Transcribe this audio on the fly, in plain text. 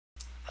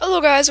Hello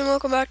guys and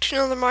welcome back to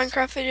another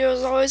Minecraft video.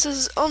 As always, this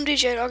is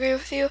LMDJaydog here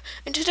with you,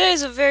 and today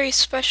is a very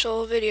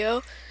special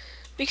video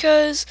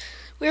because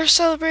we are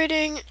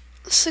celebrating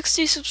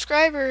 60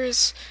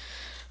 subscribers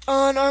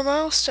on our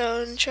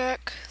milestone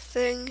check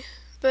thing.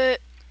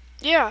 But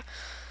yeah,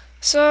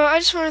 so I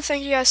just want to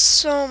thank you guys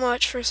so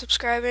much for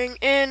subscribing.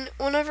 And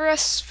whenever I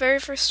very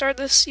first started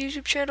this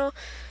YouTube channel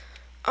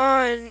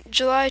on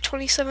July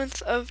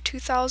 27th of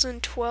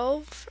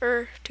 2012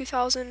 or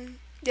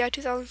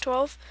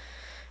 2012.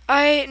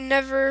 I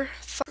never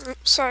thought,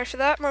 sorry for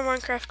that, my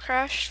Minecraft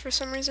crashed for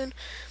some reason,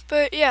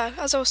 but yeah,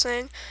 as I was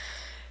saying,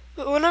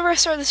 but whenever I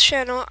started this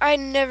channel, I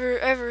never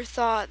ever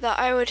thought that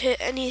I would hit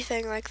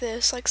anything like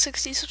this, like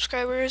 60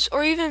 subscribers,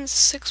 or even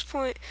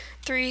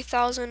 6.3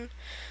 thousand,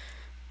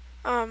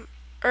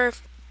 or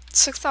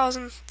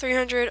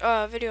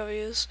 6,300 video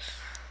views.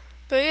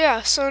 But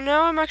yeah, so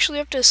now I'm actually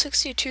up to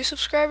 62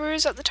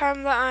 subscribers at the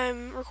time that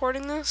I'm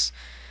recording this,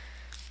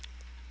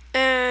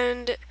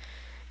 and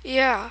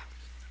yeah.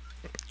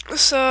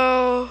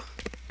 So,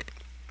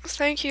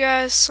 thank you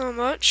guys so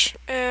much,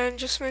 and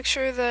just make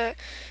sure that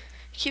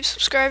you keep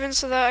subscribing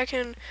so that I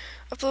can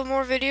upload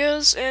more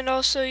videos, and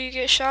also you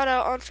get shout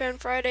out on Fan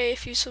Friday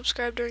if you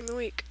subscribe during the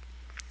week.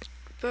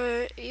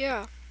 But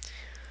yeah,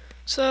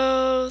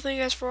 so thank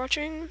you guys for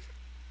watching,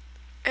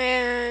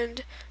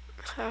 and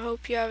I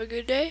hope you have a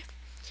good day,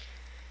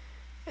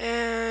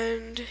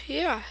 and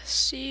yeah,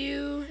 see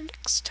you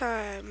next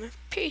time.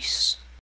 Peace.